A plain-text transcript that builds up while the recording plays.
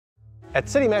At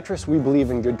City Mattress, we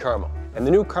believe in good karma, and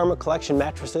the new Karma Collection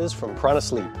mattresses from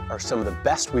PranaSleep are some of the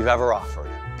best we've ever offered.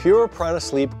 Pure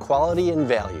PranaSleep quality and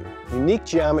value, unique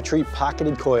geometry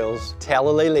pocketed coils,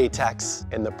 Talalay latex,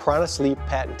 and the PranaSleep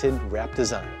patented wrap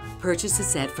design. Purchase a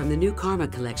set from the new Karma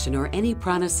Collection or any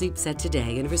PranaSleep set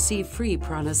today and receive free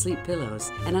PranaSleep pillows,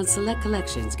 and on select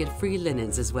collections get free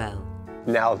linens as well.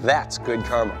 Now that's good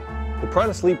karma. The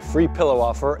PranaSleep free pillow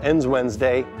offer ends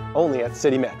Wednesday, only at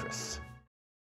City Mattress.